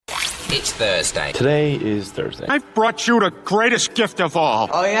It's Thursday. Today is Thursday. I've brought you the greatest gift of all.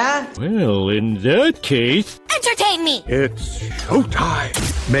 Oh, yeah? Well, in that case... Entertain me! It's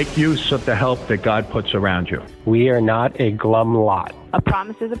showtime. Make use of the help that God puts around you. We are not a glum lot. A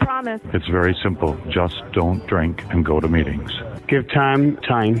promise is a promise. It's very simple. Just don't drink and go to meetings. Give time.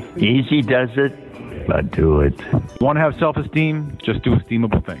 Easy does it, but do it. Want to have self-esteem? Just do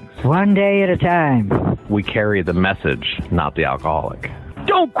esteemable things. One day at a time. We carry the message, not the alcoholic.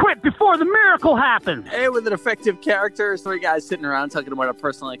 Don't quit before the miracle happens. Hey, with an effective character, three guys sitting around talking about our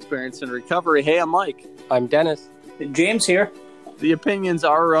personal experience in recovery. Hey, I'm Mike. I'm Dennis. James here. The opinions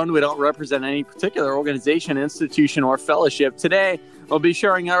are our own. We don't represent any particular organization, institution, or fellowship. Today, we'll be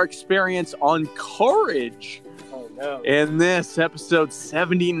sharing our experience on courage. Oh, no. In this episode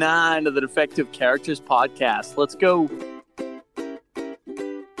 79 of the Defective Characters podcast. Let's go.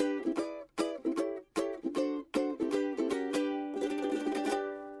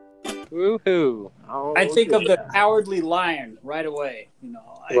 Woohoo. Oh, I think of the Cowardly Lion right away.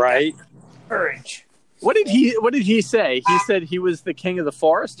 Right. Courage. What did he say? He said he was the king of the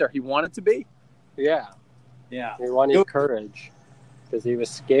forest, or he wanted to be? Yeah. He wanted courage because he was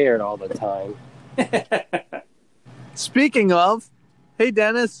scared all the time. Speaking of, hey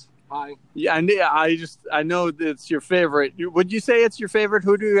Dennis. Hi. Yeah, I know it's your favorite. Would you say it's your favorite?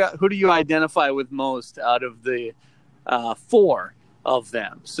 Who do you identify with most out of the four of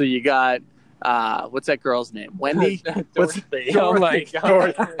them? So you got what's that girl's name? Wendy? Dorothy. Oh my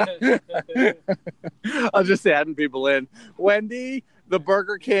God. I'm just adding people in. Wendy, the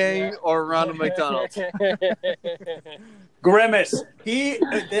Burger King, or Ronald McDonald? Grimace.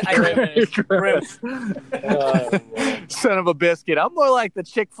 Grimace. Son of a biscuit. I'm more like the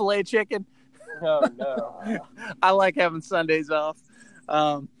Chick-fil-A chicken. Oh no. I like having Sundays off.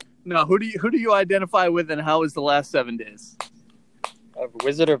 No, who do you identify with, and how was the last 7 days? Of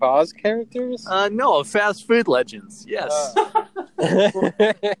Wizard of Oz characters? No, of fast food legends. Yes.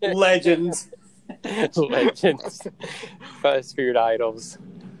 Legends. Legends. Fast food idols.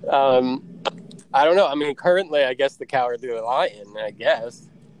 I don't know. I mean, currently, I guess the Cowardly Lion, I guess.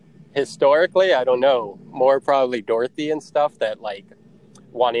 Historically, I don't know. More probably Dorothy and stuff, that, like,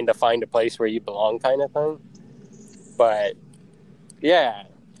 wanting to find a place where you belong kind of thing. But, yeah,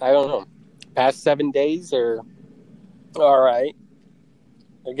 I don't know. Past 7 days are all right.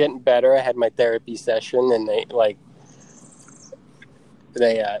 They're getting better. I had my therapy session, and the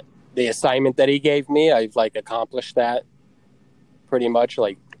assignment that he gave me, I've like accomplished that pretty much,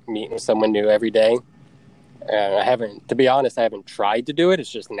 like meeting someone new every day. And to be honest, I haven't tried to do it. It's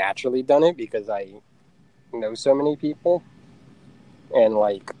just naturally done it because I know so many people and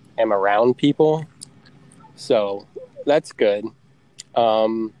like am around people. So that's good.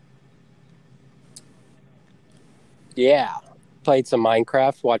 Yeah. Played some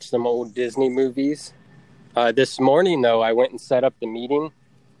Minecraft, watched some old Disney movies. This morning, though, I went and set up the meeting.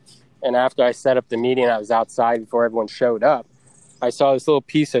 And after I set up the meeting, I was outside before everyone showed up. I saw this little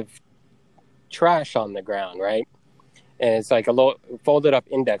piece of trash on the ground, right? And it's like a little folded up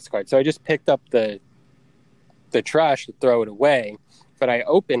index card. So I just picked up the trash to throw it away. But I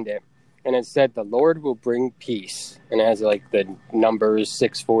opened it, and it said, "The Lord will bring peace." And it has like the numbers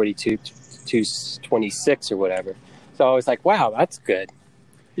 642, 226 or whatever. So I was like, wow, that's good.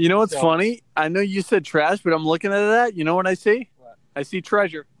 You know what's funny? I know you said trash, but I'm looking at that. You know what I see? What? I see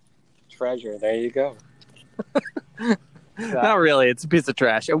treasure. Treasure. There you go. Not really. It's a piece of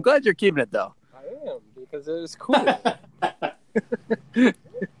trash. I'm glad you're keeping it, though. I am, because it was cool.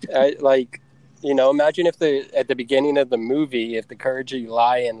 Imagine if at the beginning of the movie, if the Cowardly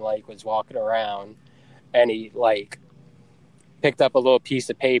Lion like was walking around and he like picked up a little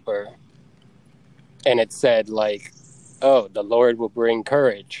piece of paper and it said like, "Oh, the Lord will bring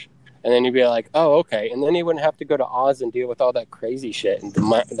courage." And then you'd be like, "Oh, okay." And then he wouldn't have to go to Oz and deal with all that crazy shit and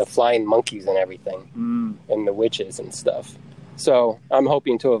the flying monkeys and everything and the witches and stuff. So I'm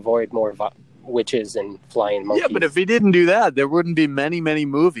hoping to avoid more witches and flying monkeys. Yeah, but if he didn't do that, there wouldn't be many, many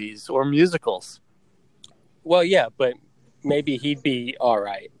movies or musicals. Well, yeah, but maybe he'd be all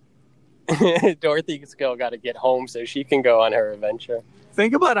right. Dorothy still got to get home so she can go on her adventure.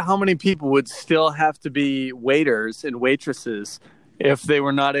 Think about how many people would still have to be waiters and waitresses if they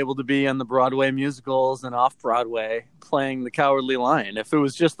were not able to be on the Broadway musicals and off-Broadway playing the Cowardly Lion, if it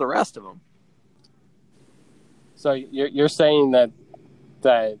was just the rest of them. So you're saying that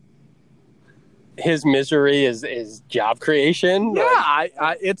his misery is job creation? Yeah,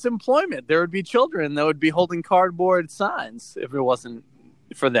 it's employment. There would be children that would be holding cardboard signs if it wasn't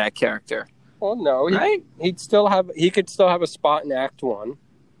for that character. Well, no, right? He could still have a spot in Act 1.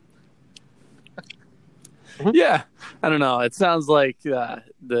 Yeah, I don't know. It sounds like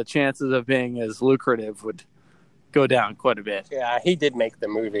the chances of being as lucrative would go down quite a bit. Yeah, he did make the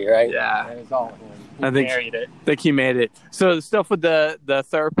movie, right? Yeah. It was all him. He I think married it. he made it. So the stuff with the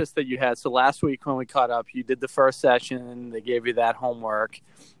therapist that you had. So last week when we caught up, you did the first session. They gave you that homework.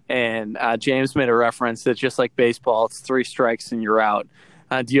 And James made a reference that just like baseball, it's 3 strikes and you're out.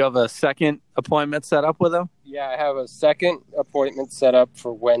 Do you have a second appointment set up with him? Yeah, I have a second appointment set up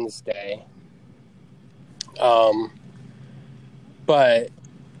for Wednesday. But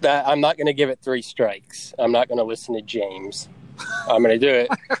that I'm not going to give it 3 strikes. I'm not going to listen to James. I'm going to do it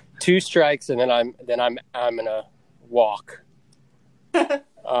 2 strikes, and then I'm going to walk.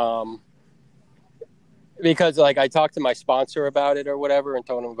 Because like I talked to my sponsor about it or whatever, and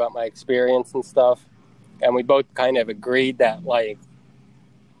told him about my experience and stuff, and we both kind of agreed that like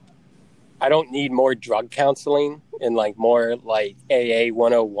I don't need more drug counseling and like more like AA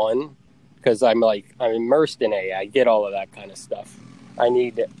 101, because I'm immersed in AA. I get all of that kind of stuff. I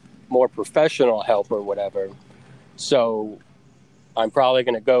need more professional help or whatever. So I'm probably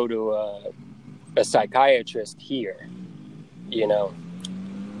going to go to a psychiatrist here, you know,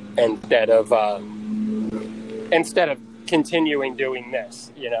 instead of continuing doing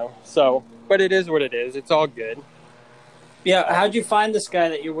this, you know. So, but it is what it is. It's all good. Yeah. How'd you find this guy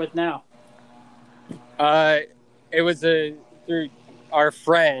that you're with now? It was through our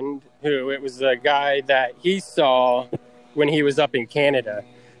friend it was a guy that he saw when he was up in Canada.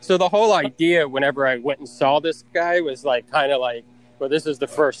 So the whole idea whenever I went and saw this guy was like, kind of like, well, this is the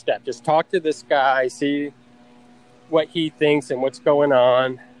first step. Just talk to this guy, see what he thinks and what's going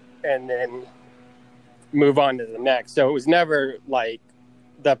on, and then move on to the next. So it was never like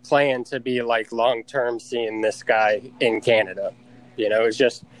the plan to be like long-term seeing this guy in Canada. You know, it's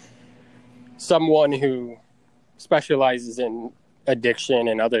just someone who specializes in addiction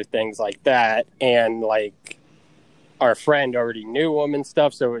and other things like that. And like our friend already knew him and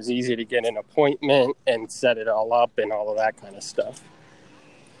stuff, so it was easy to get an appointment and set it all up and all of that kind of stuff.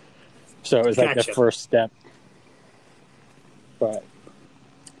 So it was like the first step. But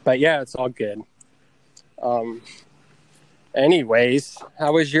yeah, it's all good. Anyways,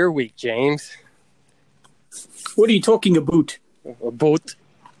 how was your week, James? What are you talking about? About?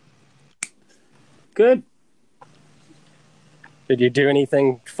 Good. Did you do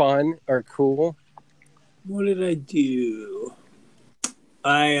anything fun or cool? What did I do?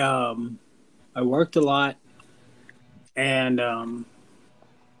 I worked a lot, and I'm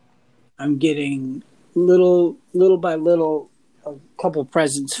getting little by little a couple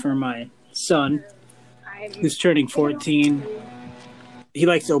presents for my son, who's turning 14. He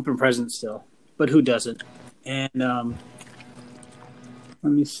likes to open presents still, but who doesn't? And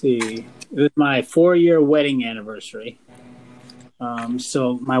let me see. It was my 4-year wedding anniversary.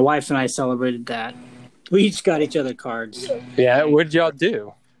 So my wife and I celebrated that. We each got each other cards. Yeah, what did y'all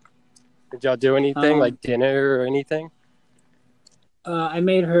do? Did y'all do anything, like dinner or anything? I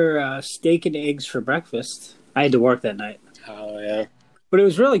made her steak and eggs for breakfast. I had to work that night. Oh, yeah. But it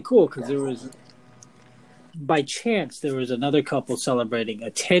was really cool because by chance, there was another couple celebrating a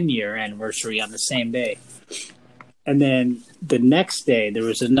 10-year anniversary on the same day. And then the next day, there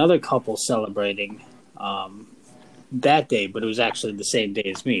was another couple celebrating that day, but it was actually the same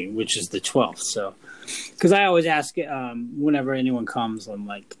day as me, which is the 12th. So, because I always ask whenever anyone comes,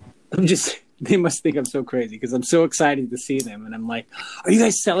 they must think I'm so crazy because I'm so excited to see them. And I'm like, are you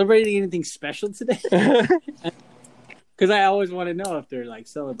guys celebrating anything special today? Because I always want to know if they're like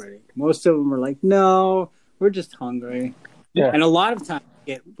celebrating. Most of them are like, no, we're just hungry. Yeah. And a lot of times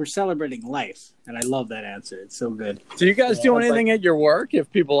we're celebrating life. And I love that answer. It's so good. Do you guys do anything at your work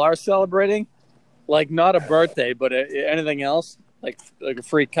if people are celebrating? Like not a birthday, but anything else? Like a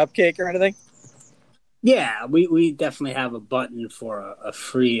free cupcake or anything? Yeah, we definitely have a button for a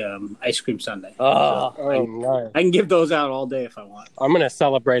free ice cream sundae. Nice. I can give those out all day if I want. I'm going to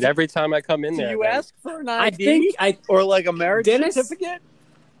celebrate every time I come in there. Do you ask for an ID? Or like a marriage certificate?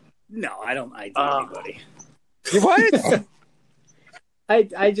 No, I don't ID anybody. What?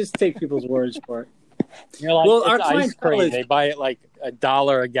 I just take people's words for it. You're like, well, our ice cream. They buy it like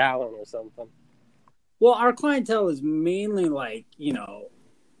 $1 a gallon or something. Well, our clientele is mainly like,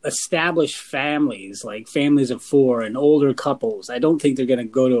 established families, like families of 4 and older couples. I don't think they're going to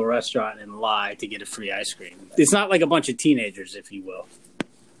go to a restaurant and lie to get a free ice cream. It's not like a bunch of teenagers, if you will.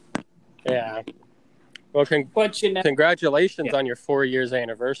 Yeah. Well, congratulations on your 4 years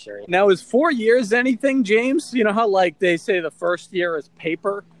anniversary. Now, is 4 years anything, James? You know how like they say the first year is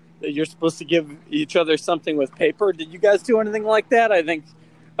paper, that you're supposed to give each other something with paper? Did you guys do anything like that? I think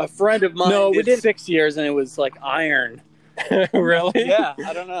a friend of mine did 6 years and it was like iron. Really? Yeah,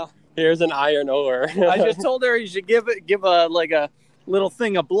 I don't know. Here's an iron ore. I just told her you should give a little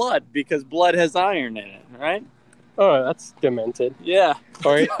thing of blood because blood has iron in it, right? Oh, that's demented. Yeah.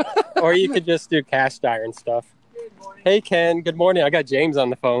 Or you could just do cast iron stuff. Hey, Ken. Good morning. I got James on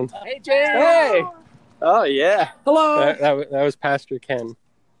the phone. Hey, James. Hey. Oh, yeah. Hello. That was Pastor Ken.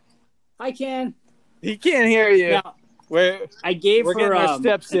 Hi, Ken. He can't hear you. Now, I gave we're her getting our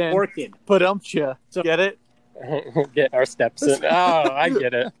steps in. orchid. Put-umptia. So, get it? Get our steps in. Oh, I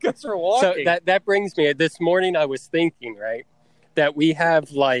get it. Because we're walking. So that brings me. This morning I was thinking, right, that we have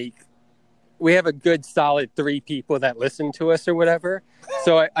a good solid 3 people that listen to us or whatever.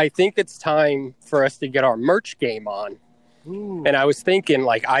 So I think it's time for us to get our merch game on. Ooh. And I was thinking,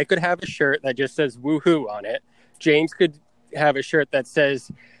 like, I could have a shirt that just says woohoo on it. James could have a shirt that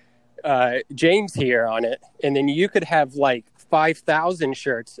says James here on it. And then you could have like 5,000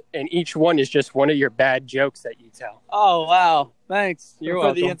 shirts, and each one is just one of your bad jokes that you tell. Oh, wow. Thanks. You're for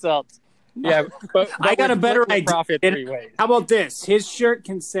welcome. the insults. Yeah, but I got a better idea. Profit 3 ways. How about this? His shirt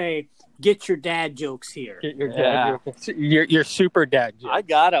can say, "Get your dad jokes here." Get your dad jokes. Your super dad jokes. I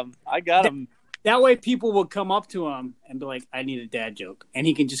got him. That way people will come up to him and be like, "I need a dad joke." And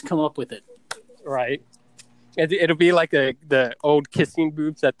he can just come up with it. Right. It'll be like the old kissing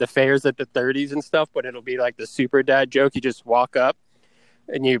booths at the fairs at the 30s and stuff, but it'll be like the super dad joke. You just walk up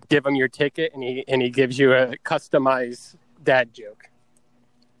and you give him your ticket, and he gives you a customized dad joke.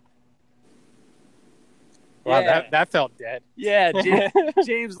 Wow, Yeah. that felt dead. Yeah,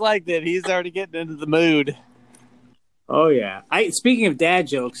 James liked it. He's already getting into the mood. Oh, yeah. Speaking of dad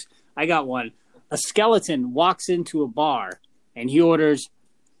jokes, I got one. A skeleton walks into a bar, and he orders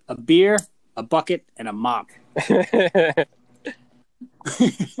a beer, a bucket, and a mop.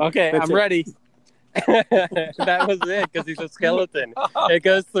 Okay, I'm ready. That was it, because he's a skeleton. It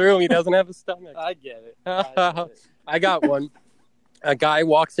goes through him. He doesn't have a stomach. I get it. I got one. A guy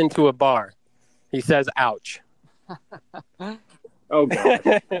walks into a bar. He says, ouch. Oh,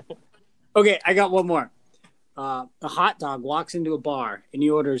 God. Okay, I got one more. A hot dog walks into a bar, and he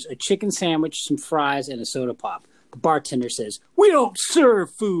orders a chicken sandwich, some fries, and a soda pop. The bartender says, "We don't serve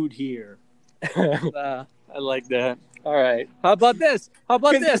food here." I like that. All right. How about this?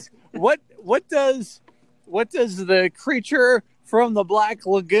 What does the creature from the Black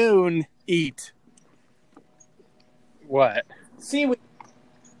Lagoon eat? What? Seaweed.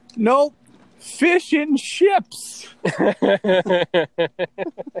 Nope. Fish and chips.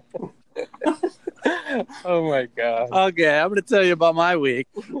 Oh my God. Okay, I'm going to tell you about my week.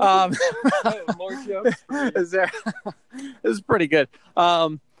 More jokes? This is pretty good.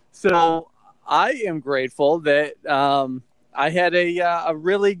 So I am grateful that I had a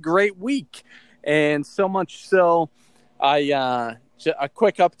really great week, and so much so a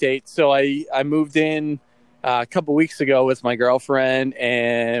quick update. So I moved in a couple weeks ago with my girlfriend,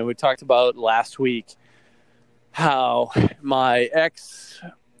 and we talked about last week how my ex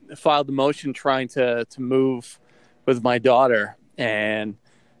filed a motion trying to move with my daughter, and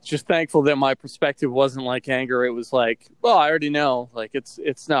just thankful that my perspective wasn't like anger. It was like, well, I already know, like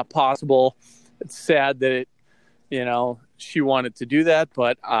it's not possible. It's sad that she wanted to do that,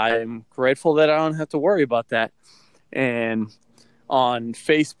 but I'm grateful that I don't have to worry about that. And on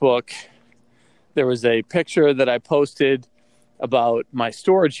Facebook, there was a picture that I posted about my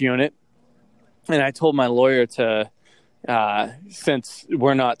storage unit, and I told my lawyer to, since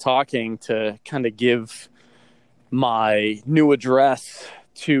we're not talking, to kind of give my new address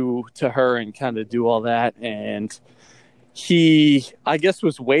to her and kind of do all that. And he, I guess,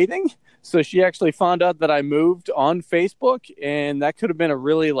 was waiting. So she actually found out that I moved on Facebook, and that could have been a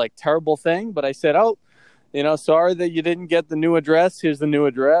really terrible thing. But I said, sorry that you didn't get the new address. Here's the new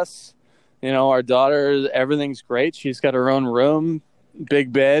address. Our daughter, everything's great. She's got her own room,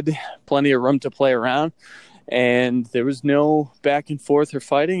 big bed, plenty of room to play around. And there was no back and forth or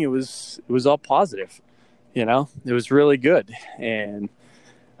fighting. It was all positive. It was really good. And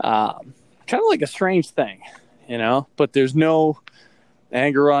kind of like a strange thing, but there's no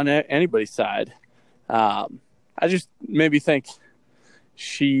anger on anybody's side. I just maybe think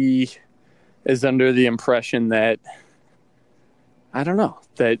she is under the impression that, I don't know,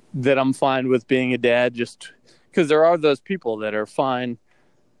 that I'm fine with being a dad, just because there are those people that are fine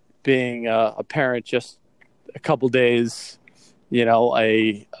being a parent just a couple days,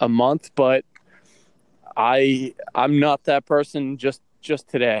 a month, but I'm not that person just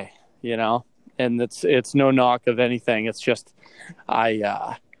today, and it's no knock of anything. It's just,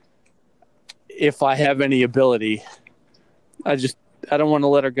 if I have any ability, I don't want to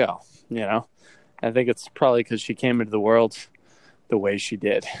let her go. I think it's probably because she came into the world the way she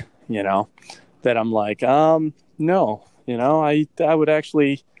did, that I'm like, no, I would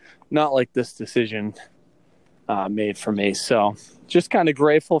actually not like this decision made for me. So just kind of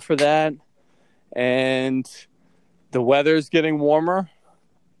grateful for that. And the weather's getting warmer.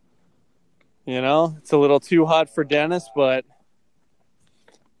 You know, it's a little too hot for Dennis, but,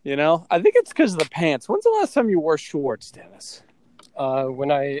 you know, I think it's because of the pants. When's the last time you wore shorts, Dennis?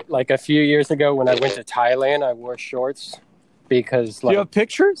 A few years ago when I went to Thailand, I wore shorts because, Do you have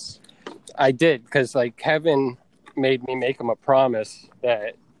pictures? I did, because, like, Kevin made me make him a promise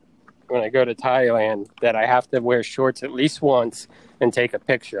that when I go to Thailand that I have to wear shorts at least once and take a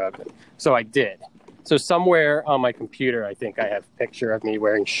picture of it. So I did. So somewhere on my computer, I think I have a picture of me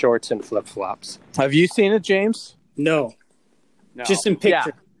wearing shorts and flip-flops. Have you seen it, James? No. Just in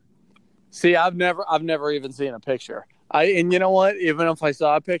picture. Yeah. See, I've never even seen a picture. And you know what? Even if I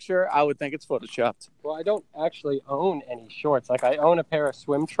saw a picture, I would think it's photoshopped. Well, I don't actually own any shorts. Like, I own a pair of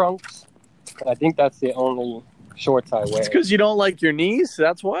swim trunks, and I think that's the only shorts I wear. It's because you don't like your knees?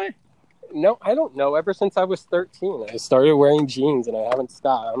 That's why? No, I don't know. Ever since I was 13, I started wearing jeans, and I haven't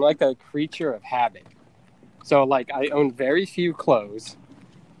stopped. I'm like a creature of habit. So, like, I own very few clothes,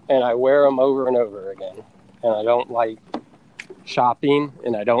 and I wear them over and over again. And I don't like shopping,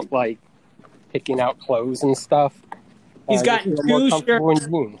 and I don't like picking out clothes and stuff. He's gotten two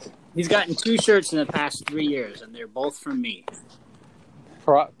shirts. He's gotten 2 shirts in the past 3 years, and they're both from me.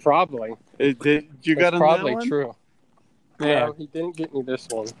 Probably. You got probably that one? True. Yeah. No, he didn't get me this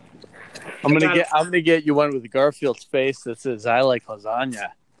one. I'm gonna get you one with Garfield's face that says "I like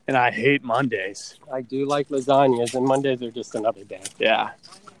lasagna and I hate Mondays." I do like lasagnas, and Mondays are just another day. Yeah.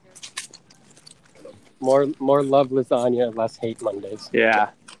 More love lasagna, less hate Mondays. Yeah.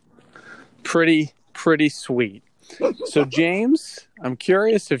 Pretty sweet. So, James, I'm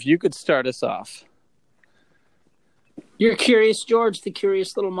curious if you could start us off. You're Curious George, the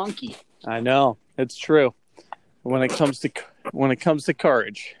curious little monkey. I know, it's true. When it comes to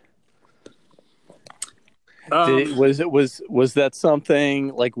courage, was that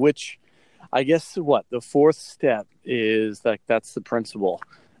something like which? I guess what the 4th step is, like that's the principle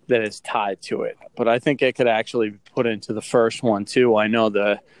that is tied to it. But I think it could actually put into the first one too. I know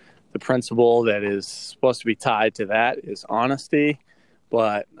the principle that is supposed to be tied to that is honesty,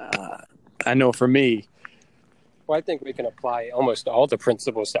 but I know for me. Well, I think we can apply almost all the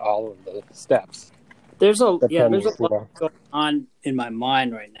principles to all of the steps. There's a lot going on in my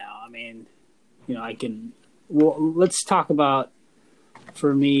mind right now. I mean, you know, let's talk about,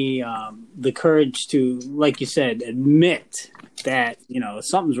 for me, the courage to, like you said, admit that, you know,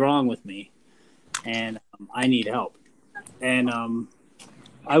 something's wrong with me and I need help. And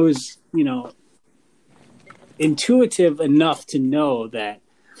I was, you know, intuitive enough to know that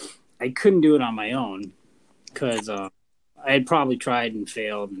I couldn't do it on my own because I had probably tried and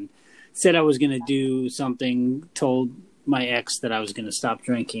failed and said I was going to do something, told my ex that I was going to stop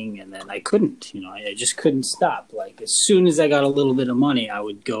drinking, and then I couldn't. You know, I just couldn't stop. Like, as soon as I got a little bit of money, I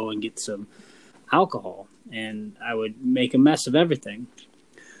would go and get some alcohol, and I would make a mess of everything.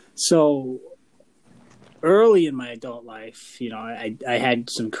 So early in my adult life, you know, I had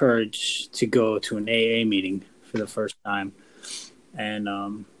some courage to go to an AA meeting for the first time.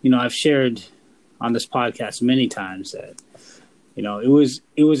 And, you know, I've shared on this podcast many times that, you know, it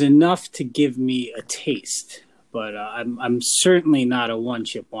was enough to give me a taste, but I'm certainly not a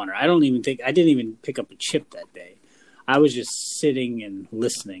one-chip wonder. I didn't even pick up a chip that day. I was just sitting and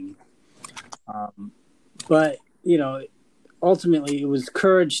listening. But, you know, ultimately it was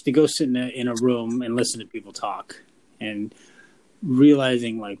courage to go sit in a room and listen to people talk and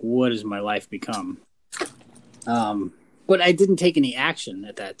realizing, like, what has my life become? But I didn't take any action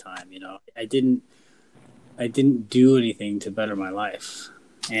at that time. You know, I didn't do anything to better my life.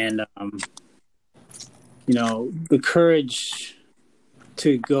 And, you know, the courage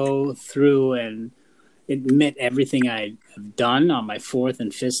to go through and admit everything I have done on my 4th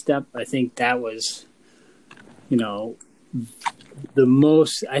and 5th step, I think that was, you know,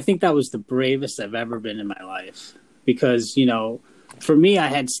 I think that was the bravest I've ever been in my life. Because, you know, for me, I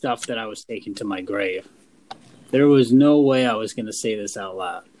had stuff that I was taking to my grave. There was no way I was going to say this out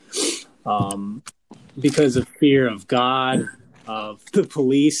loud. Because of fear of God, of the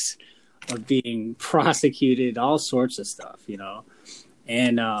police, of being prosecuted, all sorts of stuff, you know.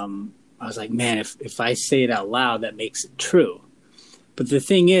 And I was like, man, if I say it out loud, that makes it true. But the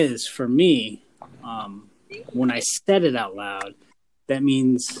thing is, for me, when I said it out loud, that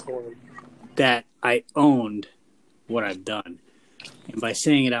means that I owned what I've done. And by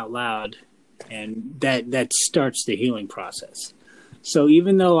saying it out loud, and that starts the healing process. So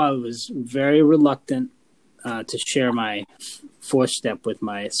even though I was very reluctant to share my 4th step with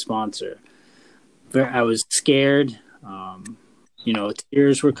my sponsor, I was scared.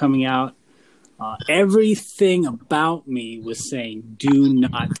 Tears were coming out. Everything about me was saying, do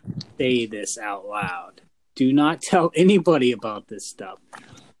not say this out loud. Do not tell anybody about this stuff.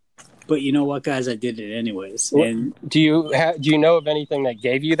 But you know what, guys? I did it anyways. And do you know of anything that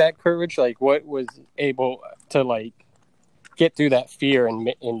gave you that courage? Like, what was able to get through that fear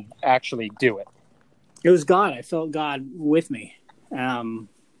and actually do it? It was God. I felt God with me. And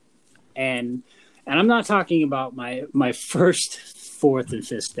I'm not talking about my first, fourth, and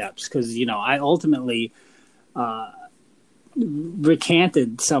fifth steps, because I ultimately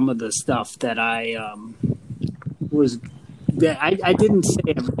recanted some of the stuff that I didn't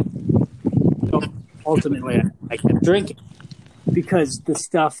say. Ultimately, I kept drinking because the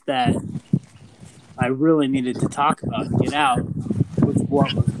stuff that I really needed to talk about and get out was what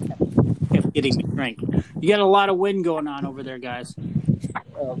kept getting me drink. You got a lot of wind going on over there, guys.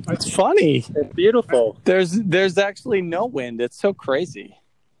 It's funny. It's beautiful. There's actually no wind. It's so crazy.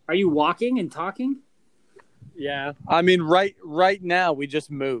 Are you walking and talking? Yeah. I mean, right now we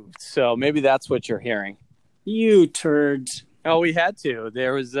just moved, so maybe that's what you're hearing. You turds. Oh, we had to.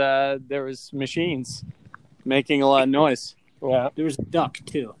 There was machines making a lot of noise. Yeah. There was a duck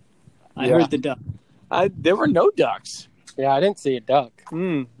too. I heard the duck. There were no ducks. Yeah, I didn't see a duck.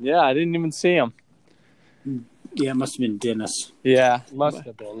 Yeah, I didn't even see them. Yeah, it must have been Dennis. Yeah, must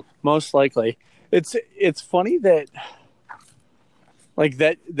have been. Most likely. It's funny that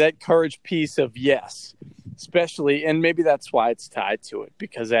that courage piece of yes, especially, and maybe that's why it's tied to it,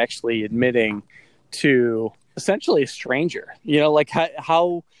 because actually admitting to essentially a stranger,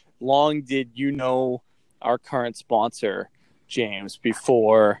 how long did you know our current sponsor, James,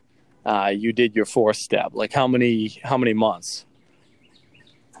 before you did your fourth step? Like how many months?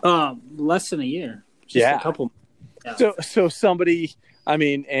 Less than a year. Just a couple. Yeah. So somebody, I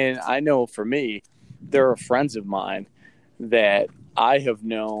mean, and I know for me, there are friends of mine that I have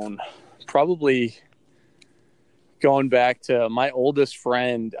known probably going back to my oldest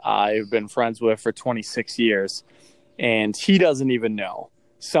friend I've been friends with for 26 years. And he doesn't even know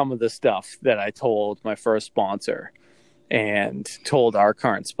some of the stuff that I told my first sponsor and told our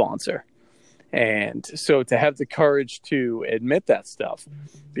current sponsor. And so to have the courage to admit that stuff,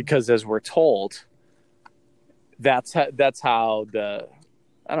 because as we're told, that's how the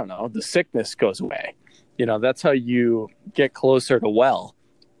sickness goes away. That's how you get closer to well.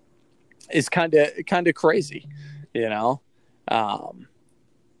 It's kind of crazy, but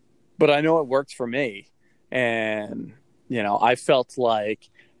I know it worked for me. And, I felt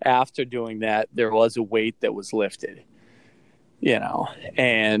like after doing that, there was a weight that was lifted,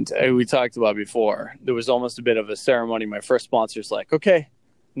 and we talked about before, there was almost a bit of a ceremony. My first sponsor's like, okay,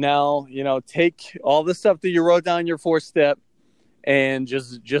 now, take all the stuff that you wrote down your fourth step and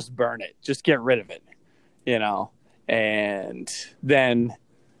just burn it. Just get rid of it, and then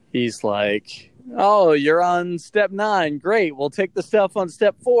he's like, oh, you're on step 9. Great. We'll take the stuff on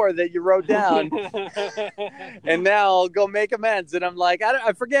step 4 that you wrote down and now I'll go make amends. And I'm like,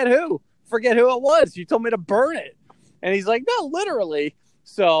 I forget who it was. You told me to burn it. And he's like, no, literally.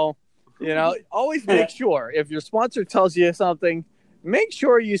 So, always make sure if your sponsor tells you something, make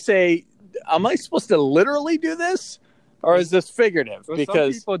sure you say, am I supposed to literally do this? Or is this figurative? Well,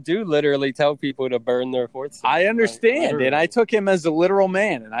 because some people do literally tell people to burn their fourth step. I understand, and I took him as a literal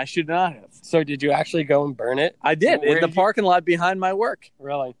man, and I should not have. So did you actually go and burn it? I did, in the parking lot behind my work.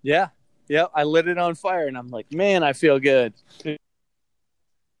 Really? Yeah. I lit it on fire, and I'm like, man, I feel good.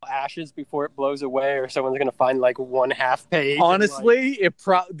 Ashes before it blows away, or someone's going to find like 1/2 page. Honestly,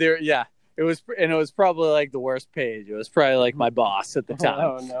 It was probably like the worst page. It was probably like my boss at the time.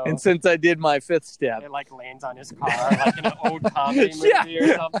 Oh, no. And since I did my 5th step, it like lands on his car like in an old comedy movie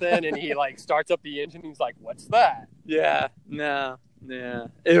or something, and he like starts up the engine. And he's like, "What's that?" Yeah, no, yeah,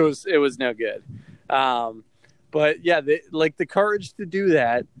 it was no good. But yeah, the courage to do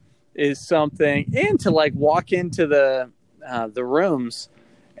that is something, and to like walk into the rooms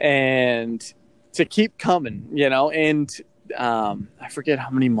and to keep coming, and. I forget how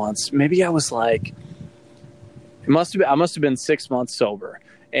many months. Maybe I was like, I must have been 6 months sober,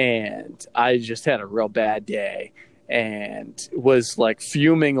 and I just had a real bad day and was like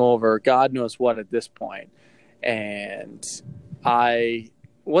fuming over God knows what at this point. And I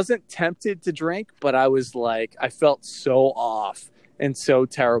wasn't tempted to drink, but I was like, I felt so off and so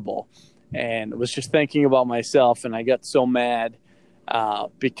terrible, and was just thinking about myself, and I got so mad.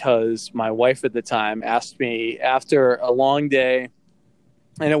 Because my wife at the time asked me after a long day,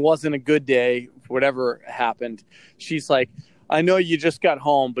 and it wasn't a good day, whatever happened. She's like, I know you just got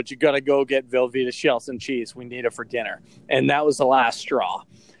home, but you got to go get Velveeta shells and cheese. We need it for dinner. And that was the last straw.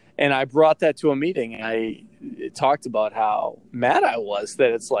 And I brought that to a meeting, and I talked about how mad I was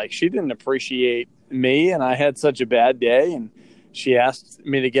that it's like she didn't appreciate me, and I had such a bad day, and she asked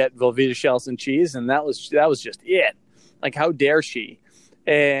me to get Velveeta shells and cheese, and that was just it. Like, how dare she?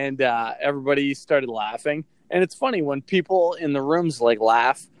 And everybody started laughing. And it's funny when people in the rooms like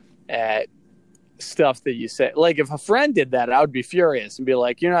laugh at stuff that you say. Like, if a friend did that, I would be furious and be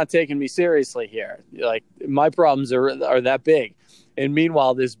like, "You're not taking me seriously here. Like, my problems are that big." And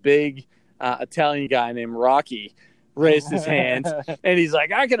meanwhile, this big Italian guy named Rocky raised his hand, and he's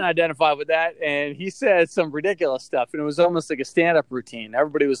like, "I can identify with that." And he said some ridiculous stuff, and it was almost like a stand-up routine.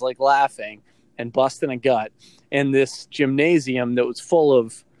 Everybody was like laughing and busting a gut in this gymnasium that was full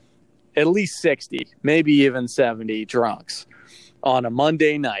of at least 60, maybe even 70 drunks on a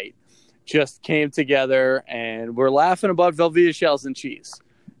Monday night. Just came together, and we're laughing about Velveeta shells and cheese,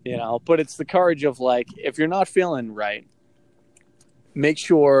 but it's the courage of, like, if you're not feeling right, make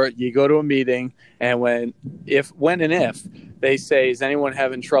sure you go to a meeting, and when and if they say, "Is anyone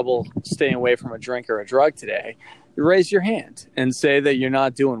having trouble staying away from a drink or a drug today?" you raise your hand and say that you're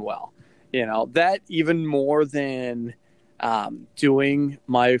not doing well. That even more than doing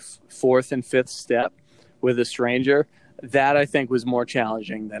my fourth and fifth step with a stranger, that I think was more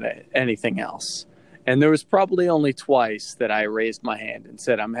challenging than anything else. And there was probably only twice that I raised my hand and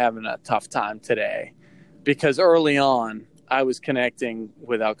said, "I'm having a tough time today," because early on I was connecting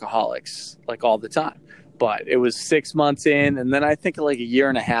with alcoholics like all the time. But it was 6 months in, and then I think like a year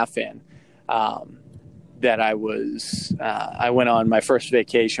and a half in, that I went on my first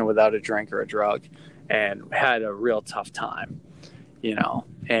vacation without a drink or a drug and had a real tough time,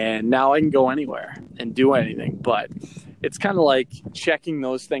 and now I can go anywhere and do anything. But it's kind of like checking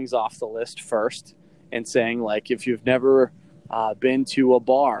those things off the list first and saying, like, if you've never been to a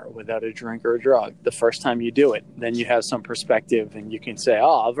bar without a drink or a drug, the first time you do it, then you have some perspective and you can say,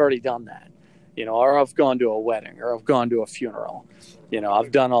 "Oh, I've already done that," or I've gone to a wedding, or I've gone to a funeral,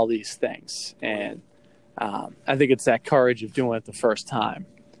 I've done all these things. And I think it's that courage of doing it the first time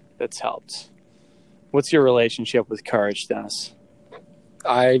that's helped. What's your relationship with courage, Dennis?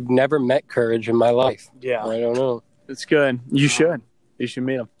 I've never met courage in my life. Yeah. I don't know. It's good. You should. You should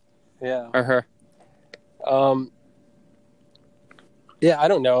meet him. Yeah. Or her. Yeah, I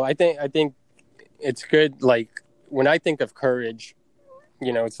don't know. I think it's good. Like, when I think of courage,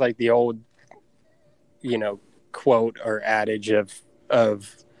 it's like the old, quote or adage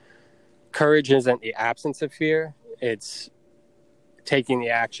of courage isn't the absence of fear. It's taking the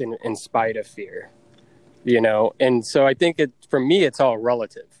action in spite of fear, And so I think for me, it's all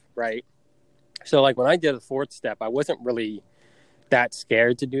relative, right? So like when I did the fourth step, I wasn't really that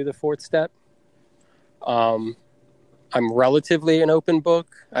scared to do the fourth step. I'm relatively an open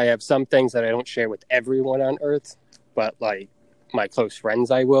book. I have some things that I don't share with everyone on earth, but like my close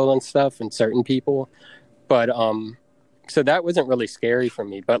friends I will and stuff, and certain people. But so that wasn't really scary for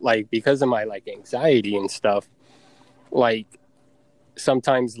me. But like because of my like anxiety and stuff, like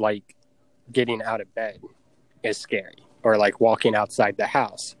sometimes like getting out of bed is scary, or like walking outside the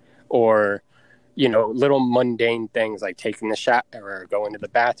house, or little mundane things like taking the shower or going to the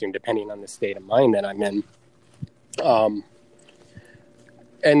bathroom, depending on the state of mind that I'm in. And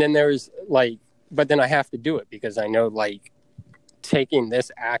then there's like, but then I have to do it because I know like taking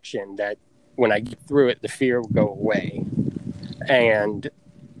this action that when I get through it, the fear will go away and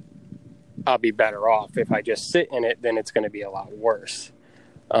I'll be better off. If I just sit in it, then it's going to be a lot worse.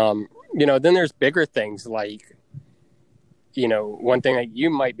 Then there's bigger things like, one thing that you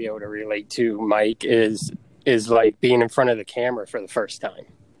might be able to relate to, Mike, is like being in front of the camera for the first time.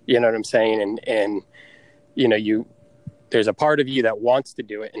 You know what I'm saying? And there's a part of you that wants to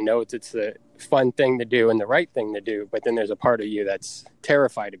do it and knows it's the fun thing to do and the right thing to do, but then there's a part of you that's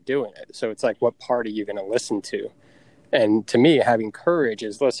terrified of doing it. So it's like, what part are you going to listen to? And to me, having courage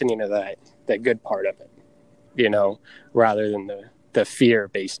is listening to that good part of it, rather than the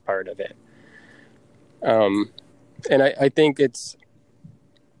fear-based part of it. And I think it's,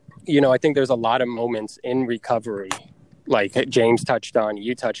 I think there's a lot of moments in recovery, like James touched on,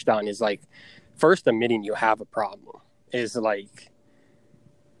 you touched on, is like first admitting you have a problem is like,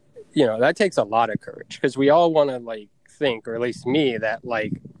 that takes a lot of courage, because we all want to like think, or at least me, that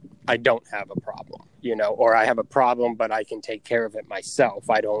like I don't have a problem, or I have a problem, but I can take care of it myself.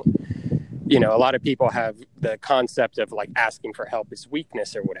 I don't, a lot of people have the concept of like asking for help is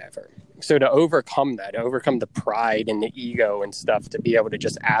weakness or whatever. So to overcome that, overcome the pride and the ego and stuff, to be able to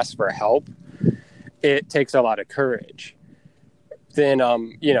just ask for help, it takes a lot of courage. Then,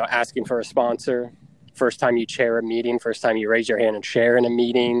 asking for a sponsor, first time you chair a meeting, first time you raise your hand and share in a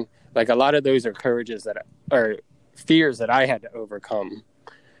meeting, like a lot of those are courages that are fears that I had to overcome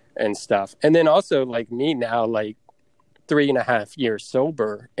and stuff. And then also like me now, like 3.5 years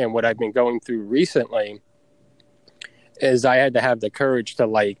sober, and what I've been going through recently is I had to have the courage to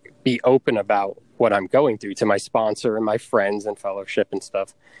like be open about what I'm going through to my sponsor and my friends and fellowship and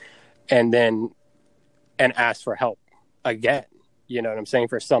stuff. And ask for help again, you know what I'm saying,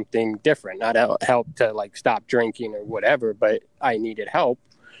 for something different, not help to like stop drinking or whatever, but I needed help.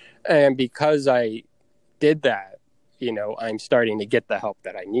 And because I did that, you know, I'm starting to get the help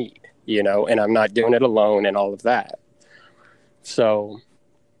that I need, you know, and I'm not doing it alone and all of that. So,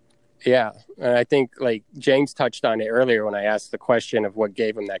 yeah. And I think like James touched on it earlier when I asked the question of what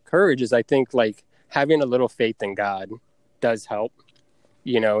gave him that courage is I think like having a little faith in God does help.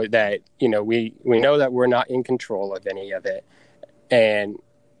 You know, that, you know, we know that we're not in control of any of it. And,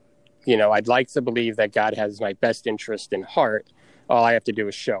 you know, I'd like to believe that God has my best interest in heart. All I have to do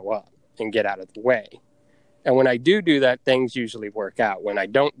is show up and get out of the way. And when I do that, things usually work out. When I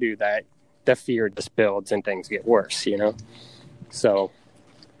don't do that, the fear just builds and things get worse, you know? So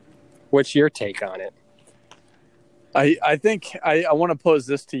what's your take on it? I think I want to pose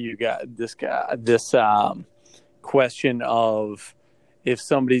this to you guys, this question of, if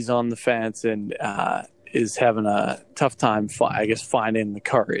somebody's on the fence and is having a tough time, finding the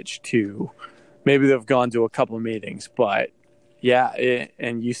courage to, maybe they've gone to a couple of meetings, but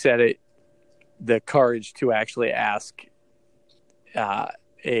and you said it, the courage to actually ask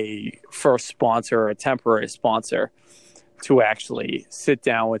a first sponsor or a temporary sponsor to actually sit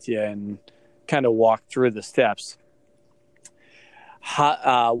down with you and kind of walk through the steps.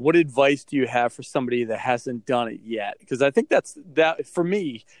 What advice do you have for somebody that hasn't done it yet? Because I think that for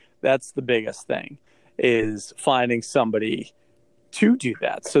me, that's the biggest thing, is finding somebody to do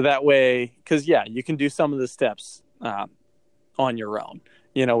that. So that way, because you can do some of the steps on your own,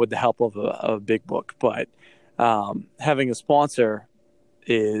 you know, with the help of a big book. But having a sponsor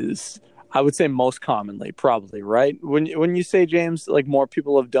is, I would say, most commonly, probably, right? When you say, James, like more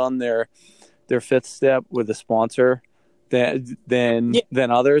people have done their fifth step with a sponsor than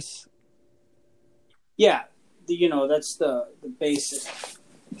others. Yeah, you know, that's the basic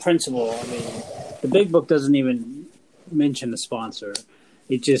principle. I mean, the big book doesn't even mention the sponsor.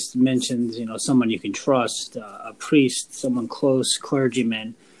 It just mentions, you know, someone you can trust, a priest, someone close,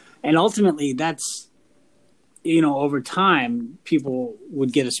 clergyman. And ultimately that's, you know, over time, people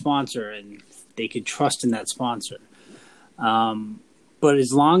would get a sponsor and they could trust in that sponsor. But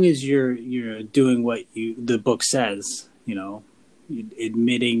as long as you're doing what the book says, you know,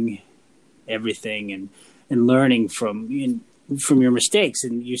 admitting everything and learning from your mistakes,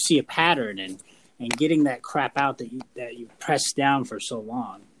 and you see a pattern and getting that crap out that you pressed down for so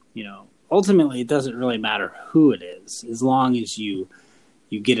long, you know, ultimately it doesn't really matter who it is, as long as you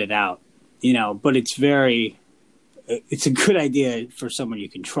get it out, you know. But it's a good idea for someone you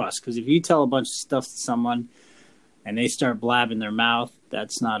can trust, because if you tell a bunch of stuff to someone and they start blabbing their mouth,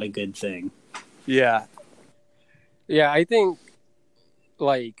 that's not a good thing. Yeah, I think,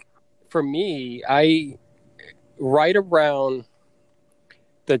 like, for me, right around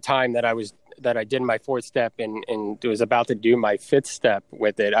the time that I did my fourth step and was about to do my fifth step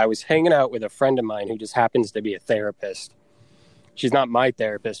with it, I was hanging out with a friend of mine who just happens to be a therapist. She's not my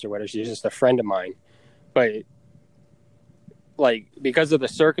therapist or whatever. She's just a friend of mine. But, like, because of the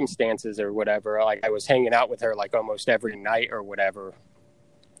circumstances or whatever, like, I was hanging out with her, like, almost every night or whatever.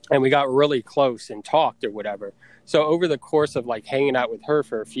 And we got really close and talked or whatever. So over the course of, like, hanging out with her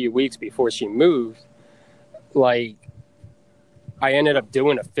for a few weeks before she moved, like, I ended up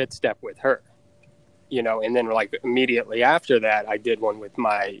doing a fifth step with her, you know, and then, like, immediately after that, I did one with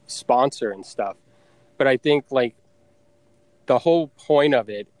my sponsor and stuff. But I think, like, the whole point of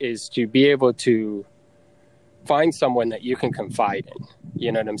it is to be able to find someone that you can confide in,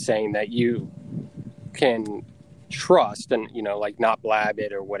 you know what I'm saying, that you can trust and, you know, like, not blab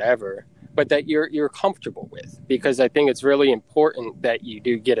it or whatever, but that you're comfortable with, because I think it's really important that you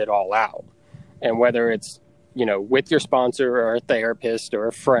do get it all out. And whether it's, you know, with your sponsor or a therapist or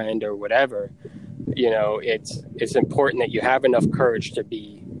a friend or whatever, you know, it's important that you have enough courage to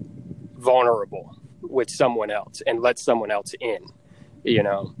be vulnerable with someone else and let someone else in, you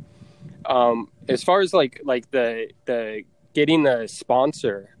know. As far as like the getting the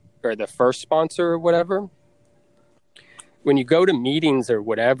sponsor or the first sponsor or whatever, when you go to meetings or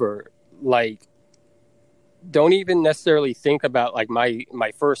whatever, like, don't even necessarily think about, like,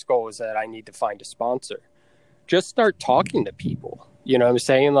 my first goal is that I need to find a sponsor. Just start talking to people, you know what I'm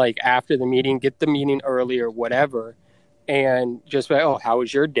saying? Like, after the meeting, get the meeting early or whatever, and just like, oh, how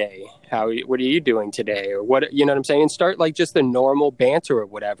was your day? What are you doing today? Or what, you know what I'm saying? And start like just the normal banter or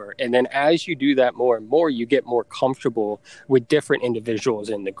whatever. And then as you do that more and more, you get more comfortable with different individuals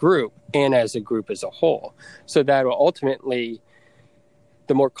in the group and as a group as a whole. So that will ultimately,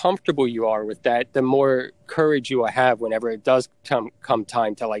 the more comfortable you are with that, the more courage you will have whenever it does come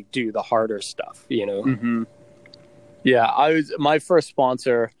time to like do the harder stuff, you know? Mm-hmm. Yeah. My first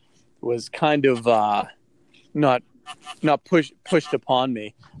sponsor was kind of, not pushed upon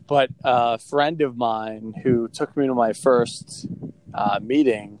me, but a friend of mine who took me to my first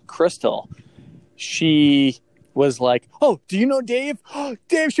meeting, Crystal, she was like, oh, do you know Dave? Oh,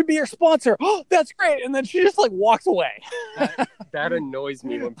 Dave should be your sponsor. Oh, that's great. And then she just like walks away. That annoys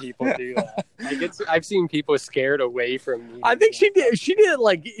me when people do that. Like I've seen people scared away from me. I think she did it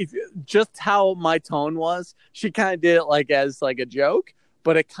like just how my tone was. She kind of did it like as like a joke,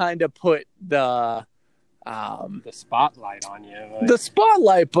 but it kind of put the spotlight on you. Like. The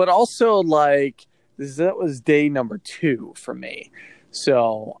spotlight, but also like that was day number 2 for me.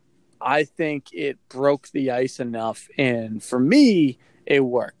 So I think it broke the ice enough, and for me, it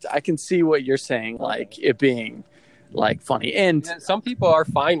worked. I can see what you're saying, like it being like funny, and some people are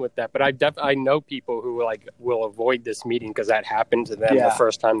fine with that. But I know people who like will avoid this meeting because that happened to them the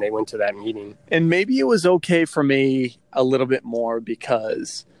first time they went to that meeting. And maybe it was okay for me a little bit more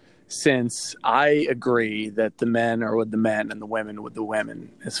because since I agree that the men are with the men and the women with the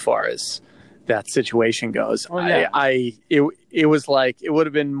women as far as that situation goes. Oh, yeah. It was like it would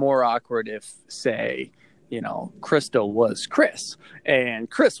have been more awkward if, say, you know, Crystal was Chris and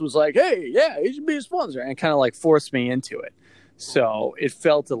Chris was like, hey, yeah, he should be a sponsor, and kind of like forced me into it. So it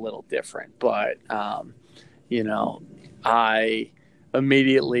felt a little different, but you know, I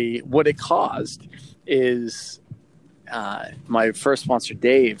immediately, what it caused is my first sponsor,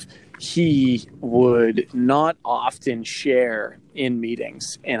 Dave, he would not often share in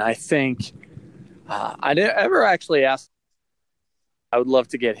meetings. And I think I didn't ever actually ask. I would love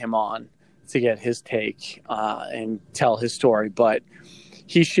to get him on to get his take and tell his story. But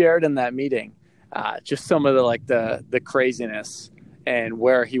he shared in that meeting just some of the craziness and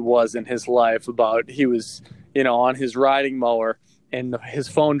where he was in his life. About he was, you know, on his riding mower and his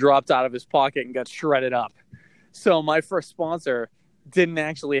phone dropped out of his pocket and got shredded up. So my first sponsor didn't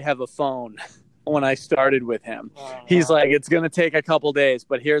actually have a phone when I started with him. He's like, it's going to take a couple days,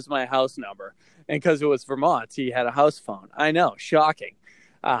 but here's my house number. And because it was Vermont, he had a house phone. I know, shocking.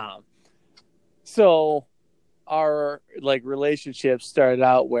 So our like relationship started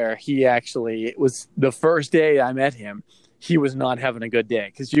out where he actually, it was the first day I met him, he was not having a good day.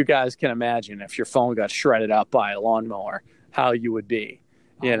 Because you guys can imagine if your phone got shredded up by a lawnmower, how you would be,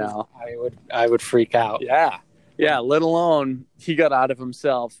 you know. I would freak out. Yeah. Yeah, let alone he got out of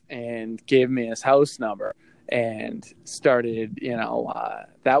himself and gave me his house number and started, you know,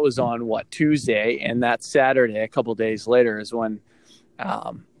 that was on Tuesday, and that Saturday, a couple days later, is when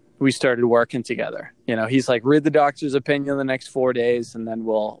we started working together. You know, he's like, read the doctor's opinion the next 4 days, and then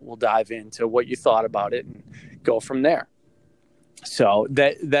we'll dive into what you thought about it and go from there. So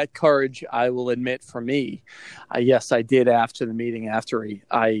that courage, I will admit, for me, yes, I did after the meeting, after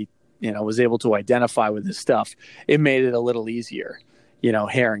I you know, was able to identify with this stuff, it made it a little easier, you know,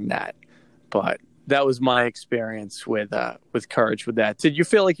 hearing that. But that was my experience with courage with that. Did you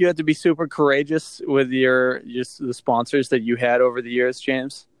feel like you had to be super courageous with the sponsors that you had over the years,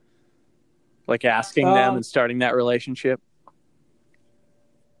 James? Like asking them and starting that relationship?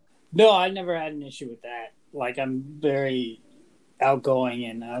 No, I never had an issue with that. Like, I'm very outgoing,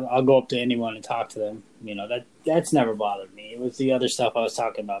 and I'll go up to anyone and talk to them. You know, that's never bothered me. It was the other stuff I was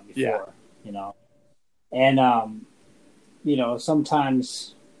talking about before, you know. And, you know,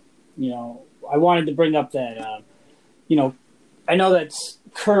 sometimes, you know, I wanted to bring up that, you know, I know that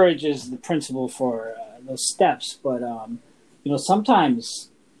courage is the principle for those steps, but, you know, sometimes,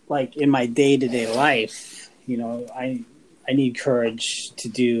 like in my day-to-day life, you know, I need courage to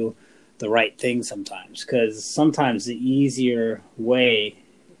do the right thing sometimes, because sometimes the easier way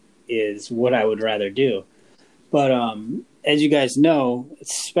is what I would rather do. But as you guys know,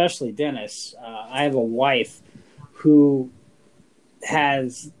 especially Dennis, I have a wife who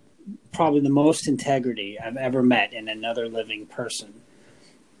has probably the most integrity I've ever met in another living person.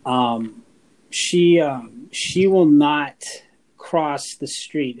 She will not cross the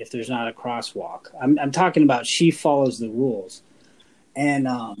street if there's not a crosswalk. I'm talking about she follows the rules. And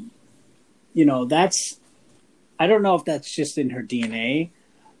you know, I don't know if that's just in her DNA,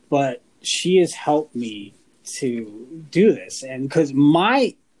 but she has helped me to do this. And because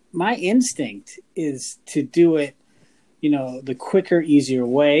my instinct is to do it, you know, the quicker, easier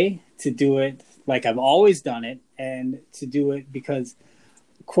way, to do it like I've always done it and to do it because,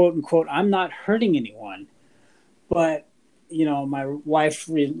 quote unquote, I'm not hurting anyone. But, you know, my wife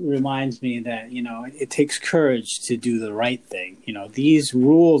reminds me that, you know, it takes courage to do the right thing. You know, these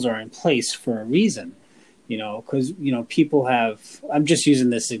rules are in place for a reason, you know, because, you know, people have, I'm just using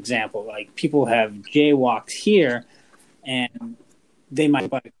this example, like people have jaywalked here and they might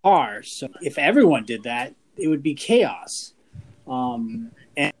buy a car. So if everyone did that, it would be chaos.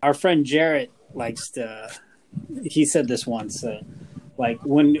 And our friend Jarrett likes to, he said this once, like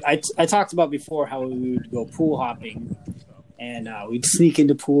when I talked about before how we would go pool hopping and we'd sneak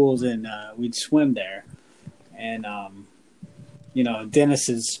into pools and we'd swim there. And, you know,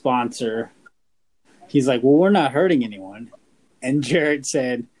 Dennis's sponsor, he's like, well, we're not hurting anyone. And Jarrett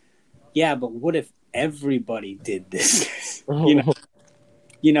said, yeah, but what if everybody did this?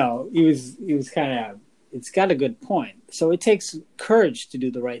 You know, he was kind of, it's got a good point. So it takes courage to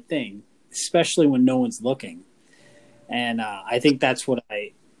do the right thing, especially when no one's looking. And I think that's what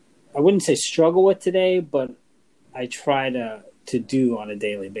I wouldn't say struggle with today, but I try to do on a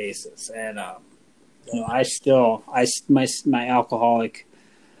daily basis. And, you know, my alcoholic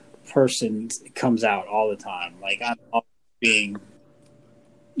person comes out all the time. Like I'm always being,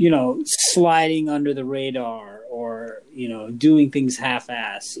 you know, sliding under the radar or, you know, doing things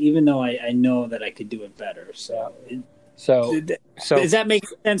half-ass, even though I know that I could do it better. So does that make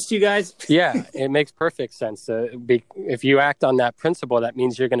sense to you guys? Yeah, it makes perfect sense. If you act on that principle, that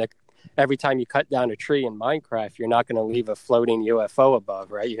means you're going to, every time you cut down a tree in Minecraft, you're not going to leave a floating UFO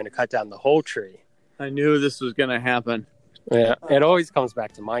above, right? You're going to cut down the whole tree. I knew this was going to happen. Yeah, it always comes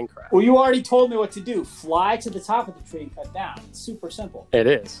back to Minecraft. Well, you already told me what to do. Fly to the top of the tree and cut down. It's super simple. It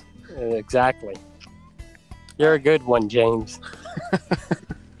is. Exactly. You're a good one, James.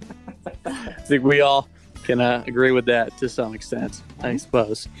 I think we all can agree with that to some extent, I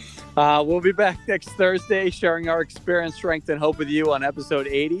suppose. We'll be back next Thursday sharing our experience, strength, and hope with you on episode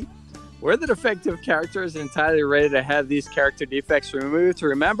 80. We're the defective characters entirely ready to have these character defects removed.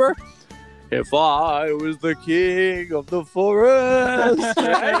 Remember, if I was the king of the forest.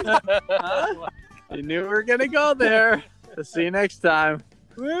 Right? You knew we were going to go there. See you next time.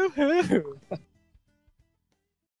 Woohoo!